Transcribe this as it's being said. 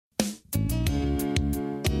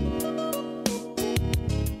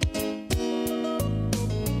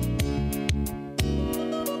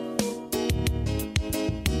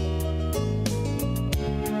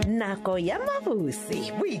nako ya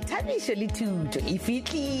mabose boithabišo le thuto e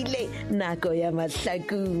fitlhile nako ya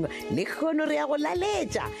mahlakong le kgono re ya go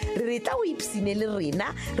laletša re tla o ipsine le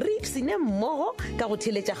rena re ipsine mmogo ka go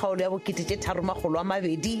theletša kgaolo ya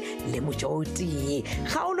bo320 le motšotee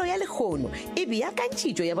kgaolo ya lekgono e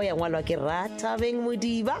beakantšhitšo ya boyangwalwa ke Rathabeng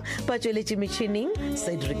Modiba ba tšweletše metšhineng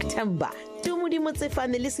Cedric Temba Tumodimo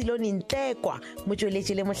Tsefane le Siloni Ntekwa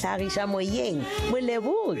motšweletši le mohlagiša moyeng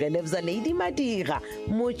Moleboge Lebza Lady Madira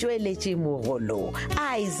motšweletši mogolo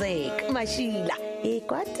Isaac Mashila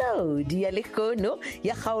ekwa todi ya lekgono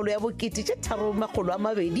ya kgaolo ya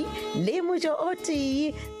bo320 le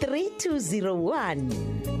motšotee 3201.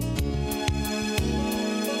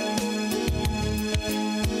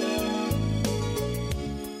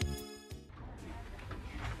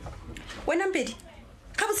 Wena Mpedi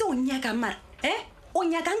ga botse o nyaka mara o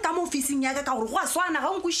nyaka nka mo ofising yaka ka gore go a swana ga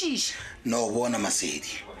o nkwešiše no bona Masedi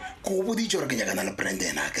go go boditše gore ke nyakana le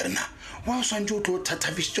Brandon a ke rena wa o swantse o tlo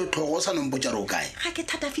thatafisitše tlhogo o sa nompotša re o kae ga ke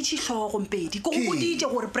thatafitše tlhogo Mpedi ko go boditše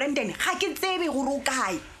gore Brandon ga ke tsebe gore o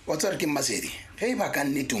kae wa tsare ke Masedi ge e ba ka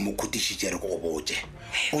nnete o mo khutišitše re ko go botse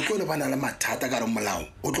o tlo le bana le mathata ka re molao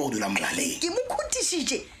o tlo go dula molaleng ke mo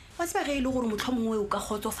khutišitše wa tseba ge e le gore motlho mongwe o ka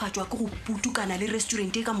kgotsofatšwa ke go putukana le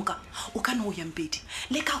restaurant e ka moka o ka ne o ya Mpedi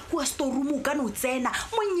le ka kua storeroom o ka ne o tsena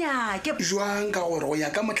monyake jwang ka gore go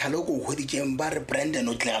ya ka motlhale o ko o hweditšeng ba re Brandon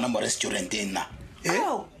o tlegana mo restauranteng na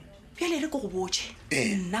bjale le ko go botse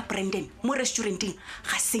nna Brandon mo restauranteng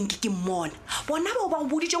ga senke ke mmona bona bao ba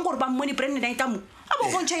go boditšeng gore ba mmone Brandon a etamo a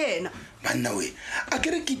bo bontšhe yena banna we a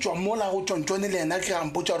kere ke tšwa mola go tšontšone le yena ke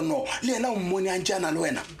gampotša gore no le yena o mmone a ntše ana le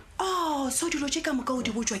wena so dilo tše ka moka o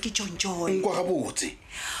di botswa ke tšontšone nkwa gabotse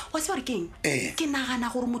wa tseba re keng ke nagana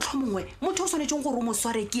gore motlho mongwe motho o tshwanetseng gore o mo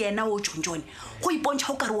sware ke yena o tšontšone go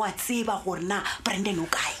ipontšha o kare wa tseba gore na Brandon o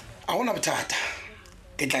kae a gona bothata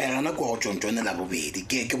ke tla ya gana kwa go tšontšone la bobedi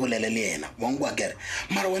ke bolele le yena wankwa kere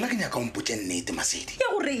mara wena ke nyaka ompotše nnete Masedi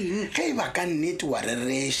ya goreng ge e ba ka nnete wa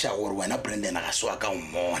rereša gore wena Brandon ga se wa ka o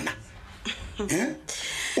mmona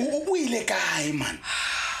o ile kae man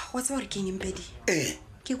wa tseba gore ke eng Mpedi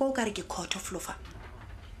ke kwa o kare ke court of law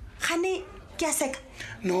gane ke a seka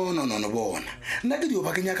no bona nna ke dio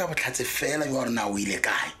ba ke nyaka botlhatse fela yo gore na o ile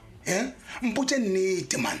kae mpotše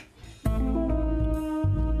nnete man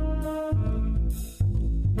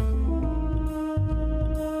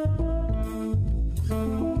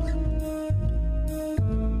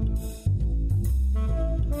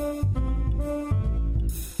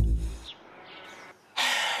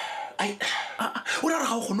o ra re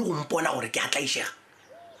ga o kgone go mpona gore ke a tlaišega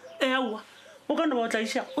aowa o ka no ba o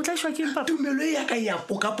tlaiswa ke papa tumelo e ya ka ya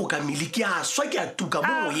poka-poka mmele ke a swa ke a tuka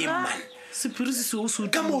mo moyeng man sephiri se seo se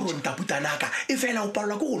ka mo rontaputanaka e fela o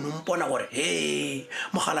palelwa ke go nompona gore he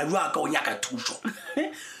mogala jo aka o nyaka thuso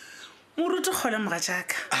moruti kgole moga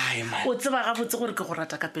jaaka o tseba gabotse gore ke go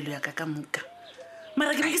rata ka pelo yaka ka moka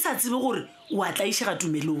mara ke be ke sa tsebe gore o a tlaišega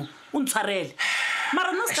tumelong o ntshwarele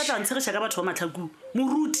mara nna o se ka tla ntshegiša ka batho ba matlhakong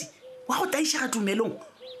moruti wa go tlaišega tumelong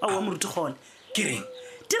aowa moruti kgole ke reng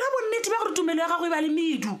dira bonnete ba gore tumelo ya gago e ba le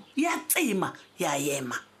medu ya tsema ya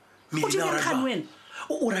ema o direngkgane wena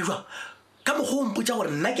o ra jwa ka mogo o mpotsa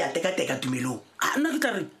gore nna ke a teka-teka tumelong nna ke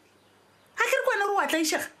tla reng ga ke re ko wena re o a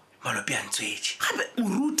tlaišega malope a ntswetse gape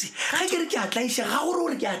moruti ga ke re ke a tlaišega ga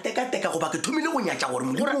gore ke a teka-teka goba ke thomile go nyatša gore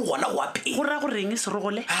modimo gona go a phela go raya goreng e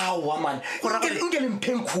serogole aowa man nke le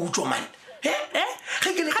mpheng khutso man ge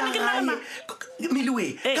ke le kagae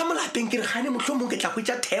melewe ka molapeng ke re gane motlho mongwe ke tla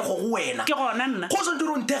kwetša thego go wena ke gona nna go sante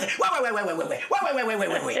ro nthege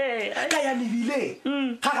ka ya mebile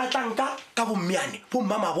ga gatlanka ka bommeane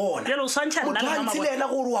bommama bona motho a ntse le ena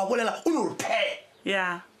gore wa bolela o no re phe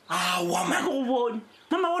ya aowa man ke go bone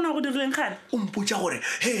mama bona go dirileng kgane o mpotsa gore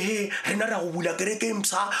he rena re ya go bula kereke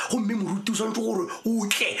msa gomme moruti o swantse gore o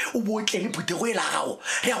tle o botle le phutego e la gago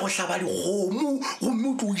re ya go hlaba dikgomo gomme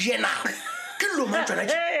o tlo o jenago ke dilo mantswana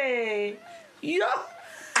yo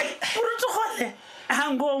moruti gole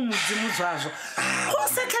gango o modimo zwazwo go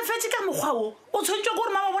setlhafetse ka mokgwa o o tshwantswe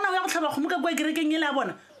gore mama bona o ya go tlhaba kgomo ka kua kerekeng e le a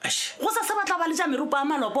bona go sa se batla ba le ja meropo a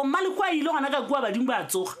malopo mmale kwa ile gona ka kua badimo ba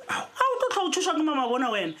tsoga ga o tlo tlha o thušwa ke mama bona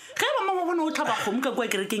wena ge ba mama bona o tlhaba kgomo ka kua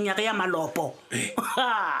kerekeng ya ge ya malopo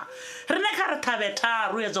re ne ka re thabe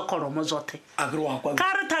tharo ya tso kholomo zothe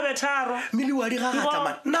ka re thabe tharo mmele wa di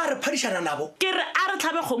gagatla nna re phadišana nabo ke re a re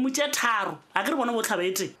tlhabe kgomo tše tharo a ke re bona bo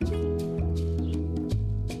tlhabete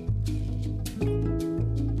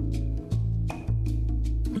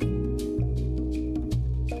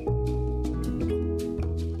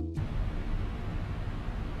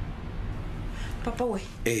papa we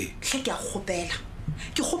hle ke a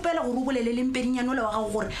kgopela gore o bolele le mpedinyane ole wa gago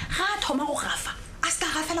gore ga a thoma go gafa a se ka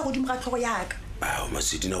gafela godimo ga tlhogo yaka ao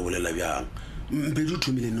Masedi na o bolela bjang Mpedi o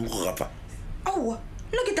thomile neng go gapa aowa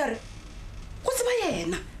nna ke tare go tseba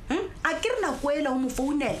yena a ke re nako ela o mo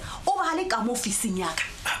founela o ba le ka mo officing yaka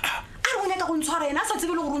a re o nyaka go ntshwara yena a sa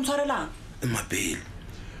tsebe le gore o ntshwarelang Mapele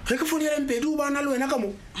ge ke founela Mpedi o bana le wena ka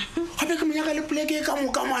mo gape ke monyaka le poleke ka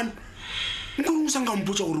mo ka mane nkore o sang ka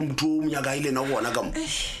mpotsa gore motho o monyaka ile na go bona ka mo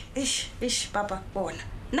papa bona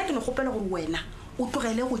nna ke ne gopela gore wena o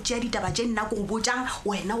tlogele go tšea ditaba tše nna ko go botsang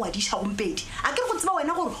wena wa diša gompedi a ke re go tseba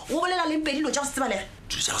wena gore o bolela lempedi lo tša go setsebalege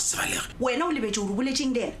tsa go sebalege wena o lebetse gore o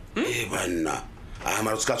boletseng le ena banna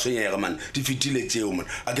mara o se ka tshwenyega mane di fetile tseo mane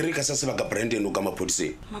a ke re ka sa sebaka Brandon o ka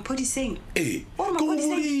maphodiseng maphodiseng ke o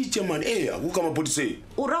boditse mane a go ka maphodiseng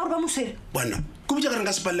o ra gore ba moswere bana ke botsa ka re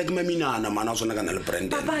nka sepalela ke maminana mana o tshwana ka na le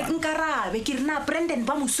Brandon papa nkarabe ke re na Brandon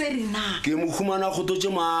ba moswere na ke mohumana a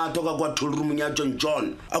gototse mato ka kwa tollroom ya John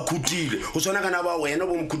a khutile go tshwana kana ba wena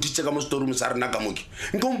bo mkhutitse ka mo storeroom sa rena ka moke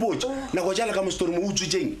nke o mpotse nako jala ka mo storeroom o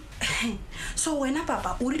utswitseng so wena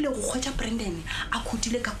papa o rile go kgwetsa Brandon a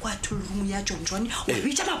khutile ka kwa tollroom ya John o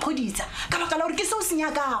bitsa maphodisa ka baka la gore ke seo se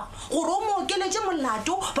nyakago gore o mo okeletse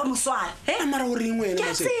molato ba mosware mara o reng wena ke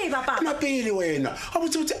a tseba papa mapele wena a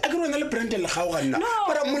botsebotse a ke re wena le Brandon le gago ganna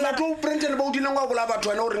bara molato o Brandon ba o dileng wa bola batho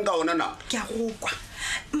wena o reng ka ona na ke a go kwa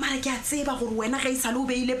mara ke a tseba gore wena ga isale o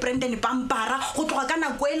beile Brandon pampara go tloga ka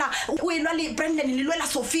nako ela o elwa le Brandon le lwela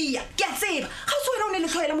Sophia ke a tseba ga se wena o ne le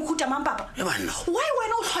tlhoela mokhuta mang papa why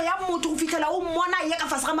wena o tlhoya motho go fitlhela o mmona ya ka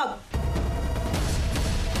fase ga mabu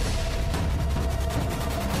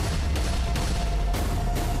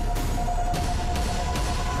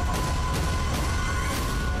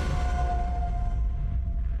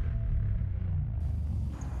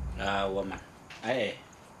woman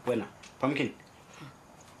wena Pumpkin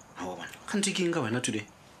woman kante ke eng ka wena today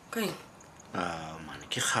Okay. man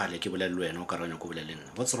ke khale ke bolela le wena o ka ranya go bolela le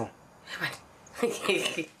nna what's wrong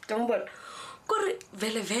Don't worry. Kore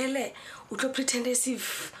vele o tlo pretend as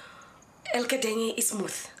if Elkadenge is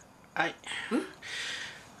smooth. ai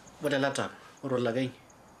bolela taba o rola gaeng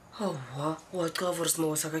Oh, wa ka for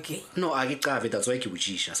smoko sa ka ke. no a ke qabe that's why ke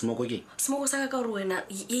botshisha smoko ke Smoko sa ka ka re wena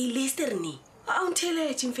e listerni. A o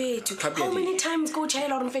nteletse mfethu. How many times go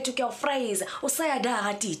chela or mfethu ke o phrase o sa ya da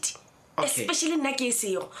ga titi. Okay. Especially nna ke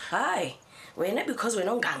seo. Hai. Wena because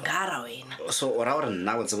wena o ngangara wena. so ora gore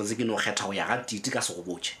nna go tsebotse ke no kgetha go ya ga titi ka se go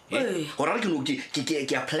botse gore ke no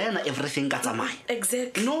ke a plan everything ka tsamaya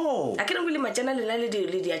Exactly. no A ke re bile matjana le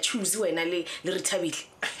le dia choose wena le rethabile.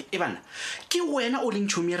 e bana ke wena o leng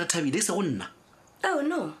chomi ya rethabile se go nna Oh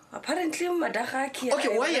no, apparently madaga ke. okay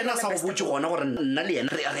why yena sa go botse gona gore nna le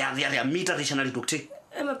yena re meet a regional doctor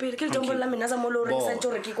Ema pele ke le la mina za molo re sa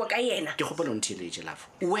ntore ke kwa ka yena. ke gopola o ntheletše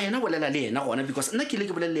lafo wena bolela le yena gona because nna ke le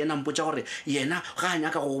ke bolela le yena mpotsa gore yena ga a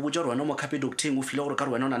nyaka go botsa gore wena mo cape docteng o file gore ka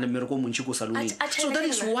re wena o na le mmereko o montši ko saloneng so that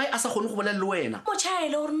is why a sa kgone go bolela le wena Mo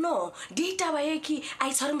chaele or no, di taba yeki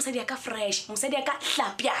a itshware mosadi ya ka fresh, mosadi ya ka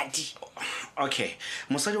hlapjadi. okay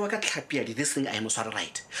mosadi wa ka tlhapiadi this thing I am sorry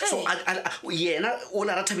right so yena o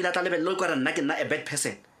la rathabile tla lebelelo ka re nna ke nna a bad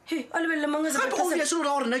person He, a lebelle manga za gape obviously o ra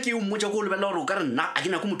gore nna ke o mmotsa ko lebelela gore o ka re nna a ke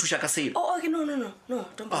nako mo thuša ka selo Oh, okay, no,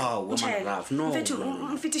 don't woman love, no.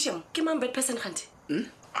 Mfitishem, ke man bad person khanti.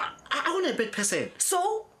 a gona a bad person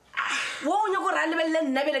So, wo nya go ra lebelle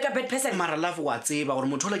nna bele ka bad person. mara love wa tseba gore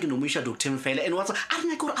motho la ke no mo isha doctor mfele and what's a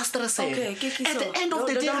nyake gore a stress Okay, at the end of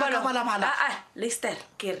the day ga ka balabala Lister,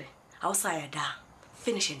 kere. Ha o sa ya da.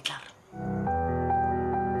 Finish it clar.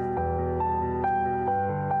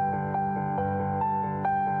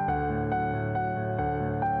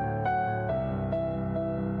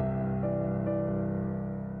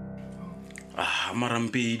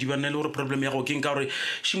 marampedi ba nna le gore problem ya go keng ka gore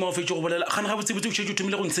shima o fetse go bolela gane ga botsebotse o shetse o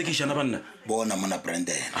thomile go ntsekišana banna bona mona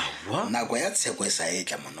Brandon nako ya tsheko e sa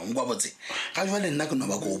etla mona nkwa botse ga jwale nna ke no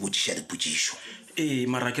ba go botsiša dipotsišo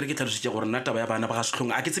mara ke re ke tlhalosetse gore nna taba ya bana ba ga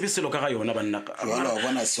setlhong a ke tsebe selo ka ga yona banna jwale o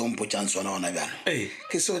bona seo mpotsang sona gona bjalo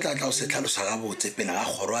ke seo tla tla o se tlhalosa ga botse pele ga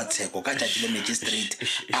kgoro a tsheko ka tšatši le magistrate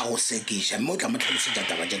a go sekiša mme o tla mo tlhalosetša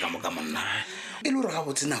taba tše ka moka monna e le gore ga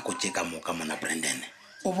botse nako tše ka moka mona Brandon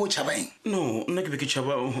o bo tšhaba eng no nna ke be ke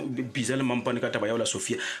tšhaba bisa le mampane ka taba ya ola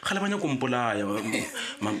Sophia ga le banya kompolaya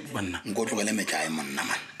banna nko tlogele metlae monna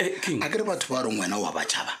man king a ke re batho ba reng wena wa ba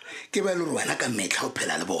tšhaba ke ba e le gore wena ka metlha o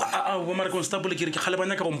phela le bona bo mara constable ke re ke ga le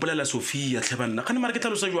banya ka gompolela Sophia tlhe banna gane mara ke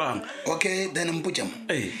tlhalosa jwang okay then mpotse mo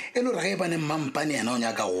e le gore ga e bane mampane yena o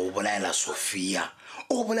nyaka go bolaela Sophia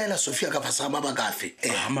o go bolela Sophia ka fasa ba ba kafe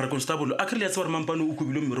mara constable a krile ya tswa re mampane o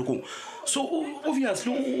kubile mmerekong so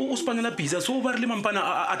obviously o spanela busy so ba re le mampane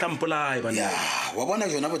a tlampolae bana ya wa bona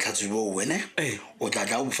jona botlhatsi bo wena o tla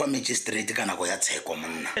tla o fa magistrate kana go ya tsheko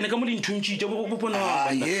monna ene ka mo dinthuntshitse bo bona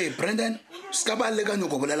Brendan ska ba le ka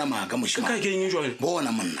nyoko bolela maka moshima ka ke eng jwale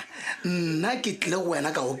bona monna nna ke tle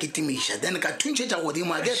wena ka go ketimisha then ka thuntšhetša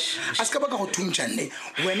godimo a ska ba ka go thuntša nne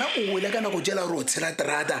wena o wele kana go jela ro tshela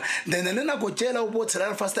trata then le na go jela o bo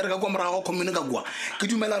tshela faster ka kwa morago commune ka kwa ke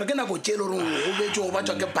dumela re ke na go jela ro o betse go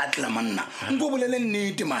batšwa ke batla manna nko bolele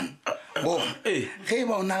nnete man bo ge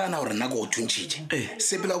ba o nagana gore nna go thuntšitše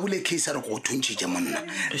sepela bule case re go thuntšitše monna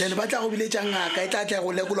then ba tla go biletša ngaka e tla tla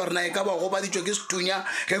go lekola rena e ka ba go baditšwe ke sethunya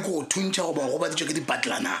ge go thuntša go ba go baditšwe ke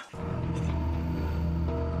dipatlana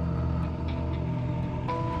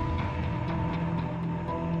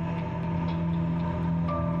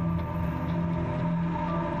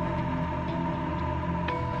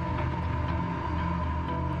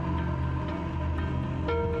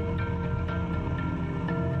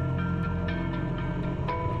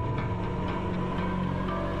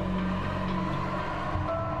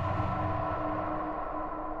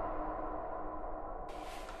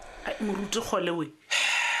moruti kgole we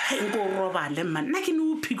ge nko o robale man nna ke ne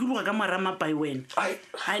o phikologa ka maramapai wena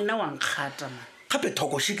ga nna wa nkgata man gape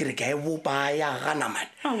thokoše kere ke a e bopa ya gana mane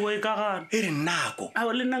aoe ka gana e re nako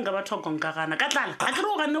ao le nna nka ba thokong ka gana ka tlala a kere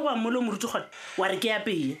o ganne go amole moruti kgole wa re ke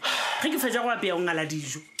apeye ge ke fetsa go apea o ngala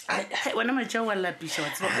dijo wena matšea wa lapiša wa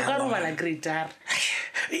tseba o ka robala greatara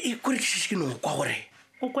kore ke šešo ke no kwa gore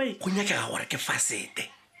o kwae go nyakega gore ke fasete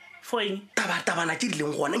foeng tabatabana tse di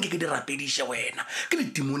leng gona nke ke di rapediše wena ke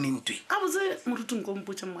ditimonentwe a botse moruting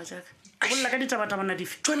kompotsa mmoa jaaka bolela ka ditabatabana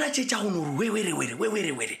dife tsona tse tša go no re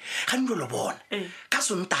were ga ndo lo bona ka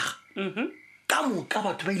sontaga ka moka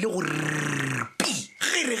batho ba ile go rpi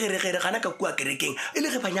gere gana ka kua kerekeng e le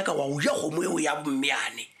ge ba nyaka wa o ja kgomo eo ya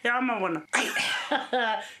bommeane ya mabona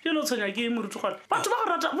jelo tshwenya ke moruti gona batho ba go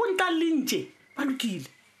rata bonta lentše ba lokile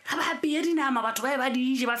ga ba apeye dinama batho ba e ba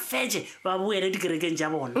diije ba fetse ba boele dikerekeng tša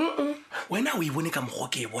bona wena o e bone ka mokgwa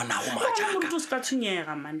ke e bonago mogatšaka moruti o se ka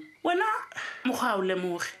tshwenyega mane wena mokgwa a o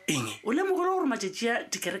lemoge eng o lemogile gore matšatši ya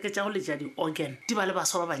dikereke tša go letša di-organ di ba le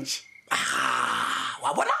baswa ba bantšhi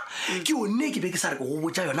wa bona ke yone ke be ke sa re ke go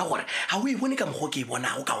botsa yona gore ga o e bone ka mokgwa ke e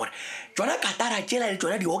bonago ka gore tsona katara tšela le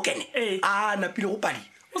tsona di-organe a napile go padi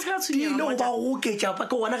o se ka di ile go ba go oketša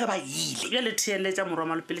ke gona ge ba ile ya le theeletša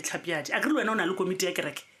morwa malopele tlhapiadi a ke le wena o na le komiti ya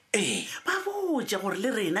kereke ba botse gore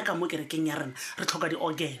le rena ka mo kerekeng ya rena re tlhoka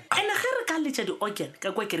di-organ ande ge re ka letša di-organ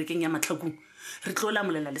ka kwa kerekeng ya matlhakong re tlo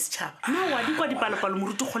lamolela le setšhaba nna wa di kwa dipalopalo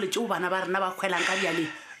moruti kgoletse o bana ba rena ba kgwelang ka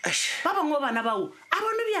bjaleng ba bangwe bana bao a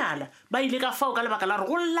bone bjala ba ile ka fao ka lebaka la re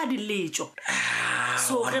go lla diletšo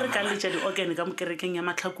so ge re ka letša di-organ ka mo kerekeng ya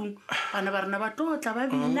matlhakong bana ba rena ba tlotla ba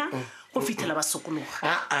bina go fitlhela ba sokologa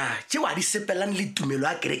tšeo a di sepelang le tumelo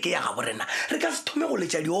ya kereke ya ga borena re ka se thome go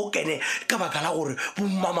letša di-organe ka baka la gore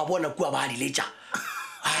bommama bona kua ba di letša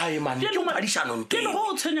ai man ke phadišanong ke le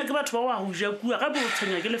go o tshwenya ke batho ba wa go ja kua gape o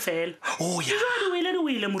tshwenya ke lefela di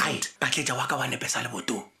wele moruti ka tletša wa ka wa nepesa le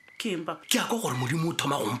botong ke empa ke a kwa gore modimo o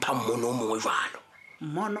thoma go mpha mmono o mongwe jalo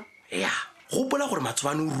mmono ya gopola gore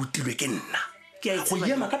matsobane o rutilwe ke nna go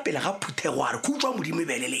ema ka pele ga phuthego a re khutswa modimo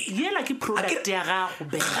ebeleleng yela ke product ya gago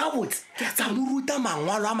gabotse tsa mo ruta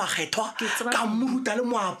mangwalo a makgethwa ka mo ruta le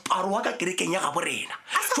moaparo wa ka kerekeng ya ga borena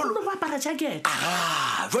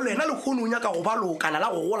jalo ena le kgone o nyaka go ba lokana la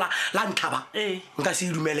go gola la ntlhaba nka se e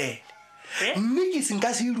dumelele mme ke se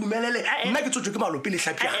nka se e dumelele nna ke tsotswe ke malopele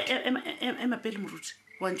emapele moruti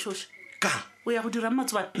wa ntshoša ka o ya go dira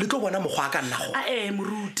matsobane le tlo bona mokgwa a ka nnago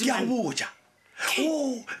moruti ke a boja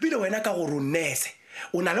bile wena ka gore o nnese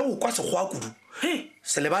o na le go kwa sekgowa kudu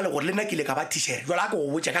se lebale gore le nna ke ile ka ba tishere jala ka go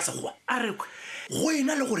botsa ka sekgowa a rekwe go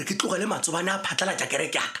ena le gore ke tlogele matsobane a phatlalatša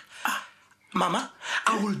kereke yaka mama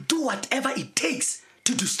I will do whatever it takes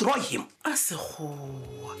to destroy him a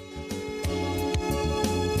sekgowa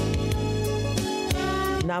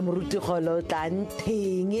na moruti kgolo o tla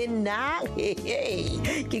ntheng nna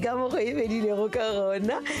ke ka mogo e bedilego ka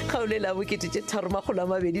gona kgaolo la bokete tše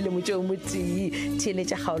 320 le motse o motee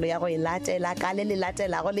theeletša kgaolo ya go e latela ka le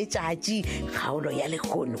latelago letšatši kgaolo ya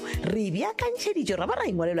lekgono re beakantšheditšo ra ba ra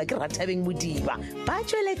ingwalelwa ke Rathabeng Modiba ba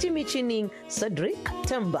tšweletše metšhineng Cedric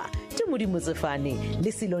Temba ke Modimo Tsefane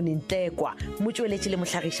le Silone Ntekwa motšweletše le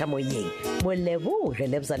mohlagiša moyeng Moleboge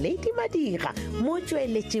Lebza Lady Madira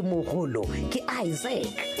motšweletše mogolo ke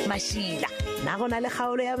Isaac Mashila na gona le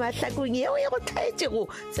kgaolo ya mahlakong yeo e go tlaetšego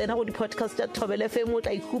tsena go di-podcast tša Thobela FM o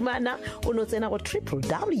tla ikhumana o no tsena go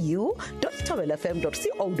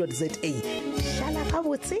www.thobelafm.co.za šala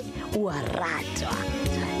gabotse o a ratwa.